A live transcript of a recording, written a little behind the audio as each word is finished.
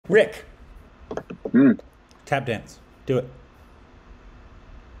Rick. Tap dance. Do it.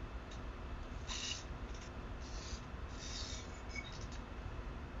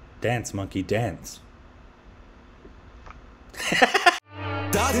 Dance, monkey, dance.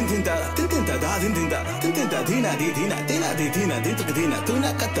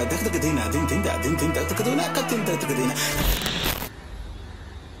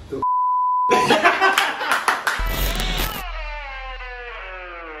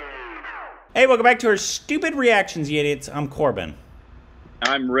 Hey, welcome back to our stupid reactions, you idiots. I'm Corbin.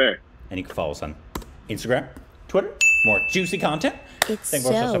 I'm Rick. And you can follow us on Instagram, Twitter, for more juicy content. It's Thank you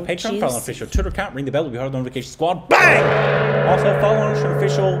for so on Patreon, juicy. follow our official Twitter account, ring the bell to be part of the notification squad. Bang! Also follow our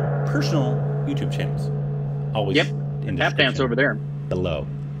official personal YouTube channels. Always in Tap dance over there. below.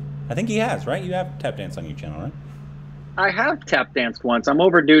 I think he has, right? You have tap dance on your channel, right? I have tap danced once. I'm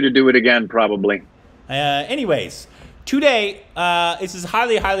overdue to do it again, probably. Anyways, today, this is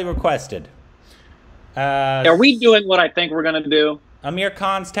highly, highly requested. Are we doing what I think we're going to do? Aamir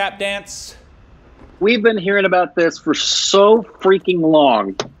Khan's tap dance. We've been hearing about this for so freaking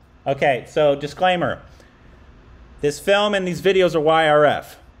long. Okay, so disclaimer. This film and these videos are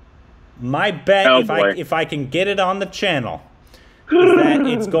YRF. My bet, if I can get it on the channel, is that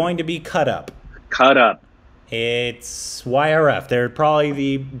it's going to be cut up. Cut up. It's YRF. They're probably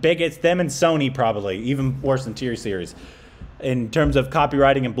the biggest, them and Sony probably, even worse than Tier Series, in terms of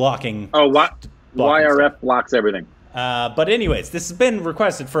copywriting and blocking. Oh, what? YRF blocks everything. But anyways, this has been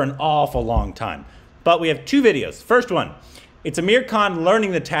requested for an awful long time. But we have two videos. First one, it's Aamir Khan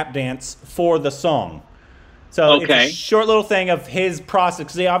learning the tap dance for the song. So it's a short little thing of his process,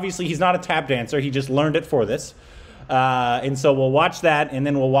 because obviously he's not a tap dancer. He just learned it for this. And so we'll watch that, and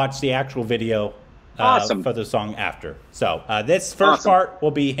then we'll watch the actual video for the song after. So this first part will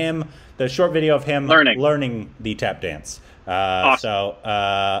be him, the short video of him learning the tap dance.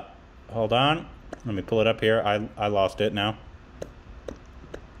 So hold on. Let me pull it up here. I lost it now.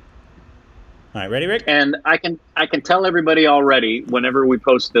 All right, ready, Rick? And I can tell everybody already, whenever we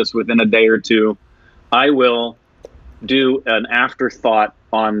post this within a day or two, I will do an afterthought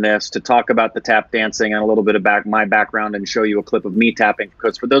on this to talk about the tap dancing and a little bit about my background and show you a clip of me tapping.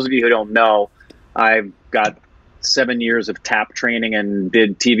 Because for those of you who don't know, I've got 7 years of tap training and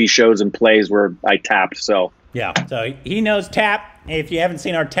did TV shows and plays where I tapped. So yeah, so he knows tap. If you haven't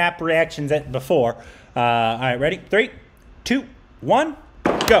seen our tap reactions before, all right, ready? 3, 2, 1,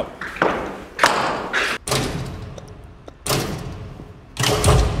 go.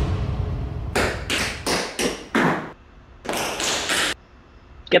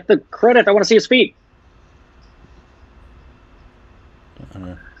 Get the credit. I want to see his feet.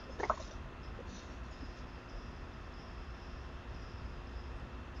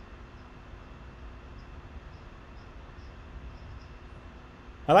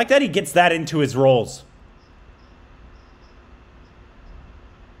 I like that he gets that into his roles.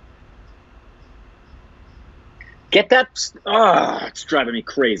 Get that. Oh, it's driving me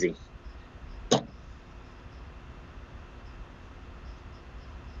crazy.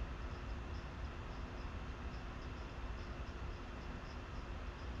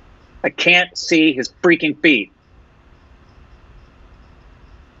 I can't see his freaking feet.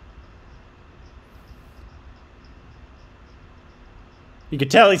 You can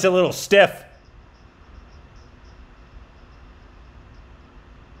tell he's a little stiff.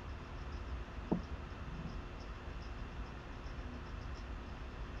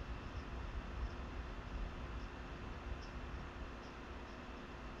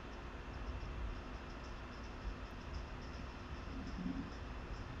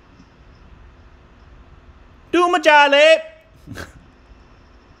 Dhoom Charlie.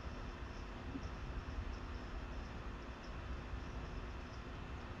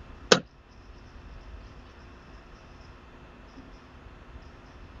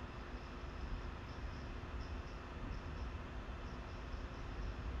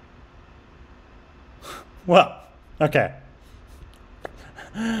 Well, okay.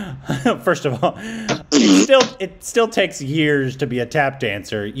 First of all, it still takes years to be a tap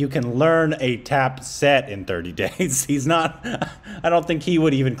dancer. You can learn a tap set in 30 days. He's not, I don't think he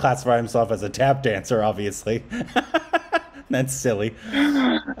would even classify himself as a tap dancer, obviously. That's silly.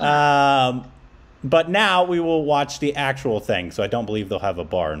 But now we will watch the actual thing. So I don't believe they'll have a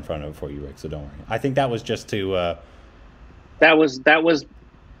bar in front of it for you, Rick. So don't worry. I think that was just to.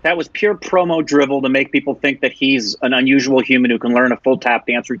 That was pure promo drivel to make people think that he's an unusual human who can learn a full tap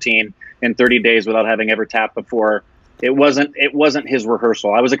dance routine in 30 days without having ever tapped before. It wasn't his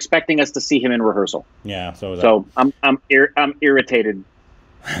rehearsal. I was expecting us to see him in rehearsal. Yeah. So I'm irritated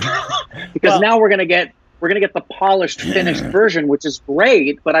because now we're gonna get we're going to get the polished, finished version, which is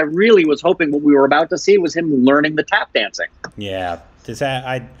great. But I really was hoping what we were about to see was him learning the tap dancing. Yeah.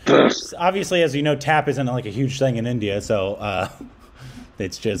 Obviously, as you know, tap isn't like a huge thing in India, so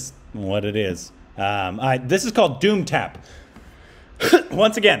it's just what it is. This is called Dhoom Tap.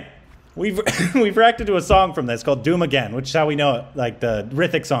 Once again, we've reacted to a song from this called Dhoom Again, which is how we know it, like the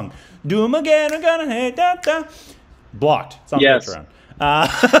Rhythmic song. Dhoom again, I'm gonna hate that. Blocked. It's on Patreon.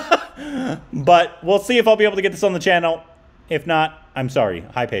 But we'll see if I'll be able to get this on the channel. If not, I'm sorry.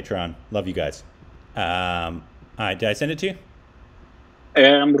 Hi, Patreon. Love you guys. All right, did I send it to you?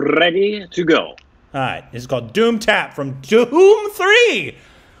 I'm ready to go. All right, this is called Dhoom Tap from Dhoom 3.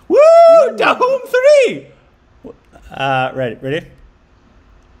 Woo! Dhoom 3! Ready?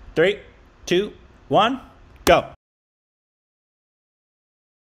 3, 2, 1, go.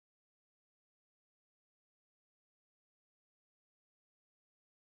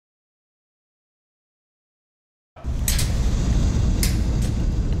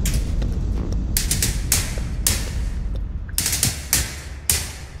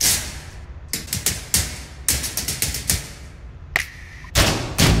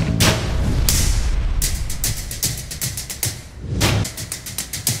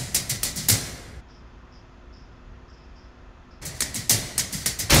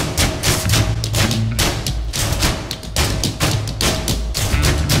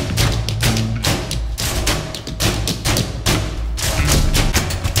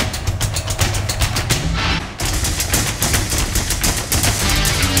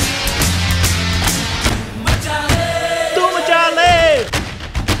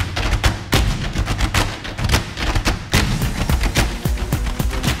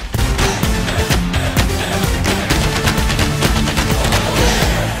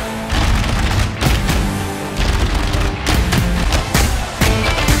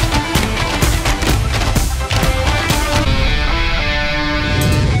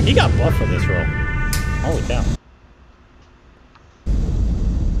 He got buff for this role. Holy cow.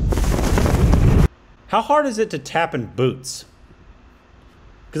 How hard is it to tap in boots?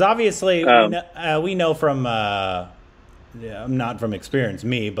 Because obviously we know from, not from experience,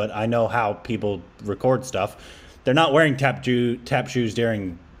 me, but I know how people record stuff. They're not wearing tap shoes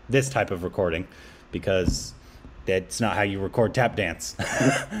during this type of recording because that's not how you record tap dance.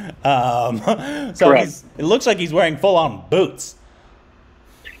 So it looks like he's wearing full-on boots.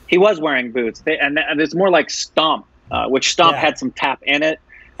 He was wearing boots, and it's more like Stomp, which Stomp had some tap in it.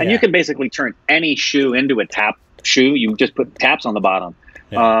 And you can basically turn any shoe into a tap shoe. You just put taps on the bottom.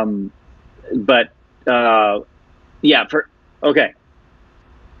 Yeah.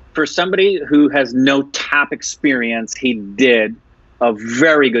 For somebody who has no tap experience, he did a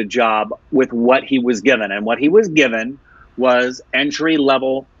very good job with what he was given. And what he was given was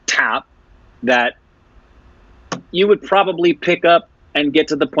entry-level tap that you would probably pick up and get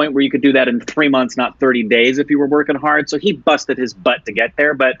to the point where you could do that in 3 months, not 30 days if you were working hard. So he busted his butt to get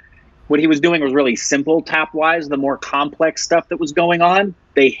there. But what he was doing was really simple tap-wise. The more complex stuff that was going on,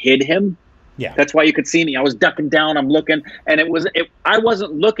 they hid him. Yeah. That's why you could see me. I was ducking down, I'm looking, and I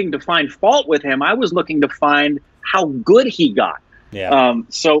wasn't looking to find fault with him. I was looking to find how good he got. Yeah.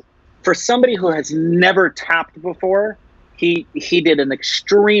 So for somebody who has never tapped before, he did an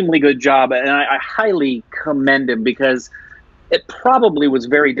extremely good job, and I highly commend him, because it probably was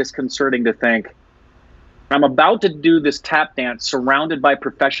very disconcerting to think, I'm about to do this tap dance surrounded by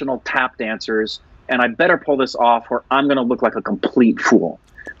professional tap dancers, and I better pull this off or I'm going to look like a complete fool.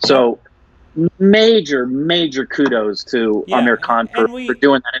 So major kudos to Aamir Khan for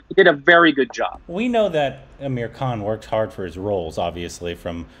doing that. And he did a very good job. We know that Aamir Khan works hard for his roles, obviously,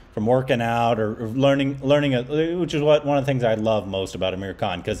 from working out or learning, which is one of the things I love most about Aamir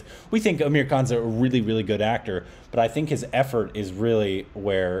Khan, because we think Aamir Khan's a really good actor, but I think his effort is really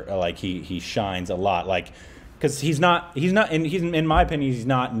where like he shines a lot, like, because he's in my opinion, he's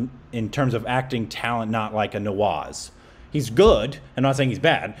not in terms of acting talent, not like a Nawaz. He's good. I'm not saying he's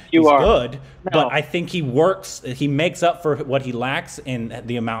bad. He's good, but I think he makes up for what he lacks in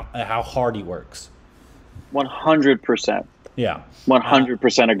the amount, how hard he works. 100%. Yeah.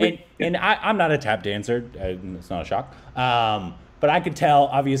 100% agree. And I'm not a tap dancer. It's not a shock. But I could tell,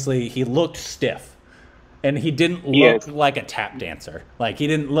 obviously, he looked stiff. And he didn't look like a tap dancer. Like, he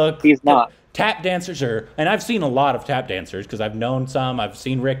didn't look... He's not. Tap dancers are... And I've seen a lot of tap dancers, because I've known some. I've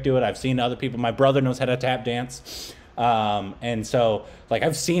seen Rick do it. I've seen other people. My brother knows how to tap dance. And so, like,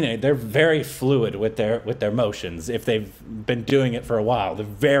 I've seen it. They're very fluid with their motions. If they've been doing it for a while, they're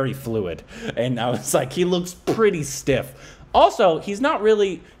very fluid. And I was like, he looks pretty stiff. Also, he's not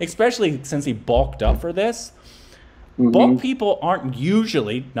really, especially since he bulked up for this, Both people aren't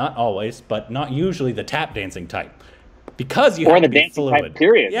usually, not always, but not usually the tap dancing type, because you have to be fluid. Type,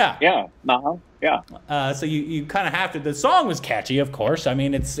 period. Yeah, yeah, yeah. So you kind of have to. The song was catchy, of course. I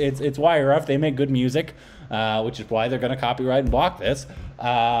mean, it's YRF. They make good music, which is why they're going to copyright and block this.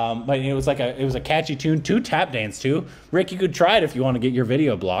 But it was a catchy tune to tap dance to. Rick, you could try it if you want to get your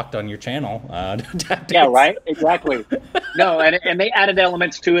video blocked on your channel. Yeah, right. Exactly. No, and they added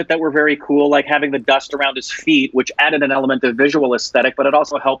elements to it that were very cool, like having the dust around his feet, which added an element of visual aesthetic, but it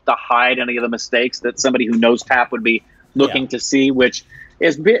also helped to hide any of the mistakes that somebody who knows tap would be looking to see, which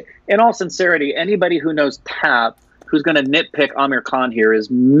is, in all sincerity, anybody who knows tap who's going to nitpick Aamir Khan here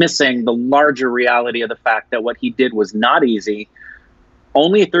is missing the larger reality of the fact that what he did was not easy.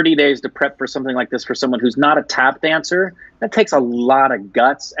 Only 30 days to prep for something like this for someone who's not a tap dancer, that takes a lot of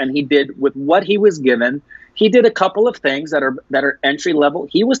guts. And he did, with what he was given, he did a couple of things that are entry level.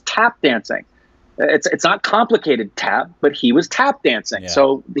 He was tap dancing. It's not complicated tap, but he was tap dancing. Yeah.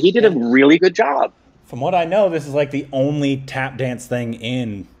 So he did a really good job. From what I know, this is like the only tap dance thing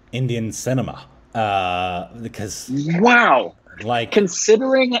in Indian cinema. Because wow, like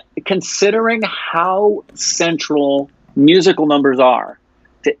considering how central musical numbers are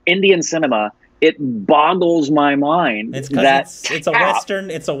to Indian cinema, it boggles my mind. It's because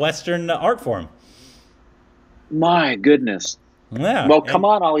it's a Western art form. My goodness. Yeah. Well, come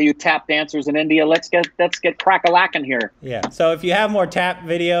on, all you tap dancers in India. Let's get crack-a-lackin' here. Yeah. So if you have more tap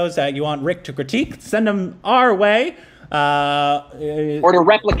videos that you want Rick to critique, send them our way. Or to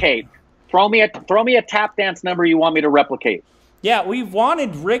replicate. Throw me a tap dance number you want me to replicate. Yeah, we've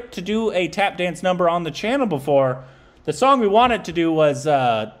wanted Rick to do a tap dance number on the channel before. The song we wanted to do was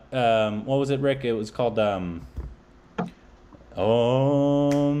what was it, Rick? It was called Om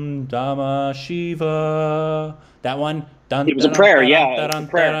Dhamma Shiva. That one. Dun, it was a prayer,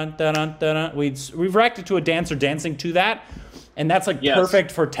 We've reacted to a dancer dancing to that, and that's like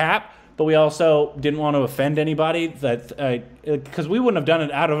perfect for tap. But we also didn't want to offend anybody, that because we wouldn't have done it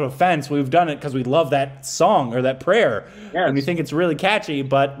out of offense. We've done it because we love that song or that prayer, and we think it's really catchy.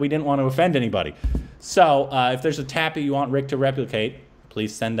 But we didn't want to offend anybody. So if there's a tap that you want Rick to replicate,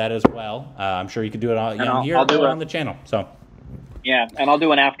 please send that as well. I'm sure you could do it on here or on the channel. So yeah, and I'll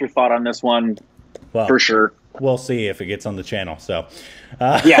do an afterthought on this one for sure. We'll see if it gets on the channel. So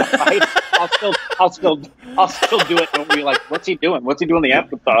yeah, I'll still do it. And be like, what's he doing? What's he doing the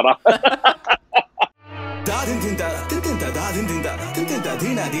afterthought on?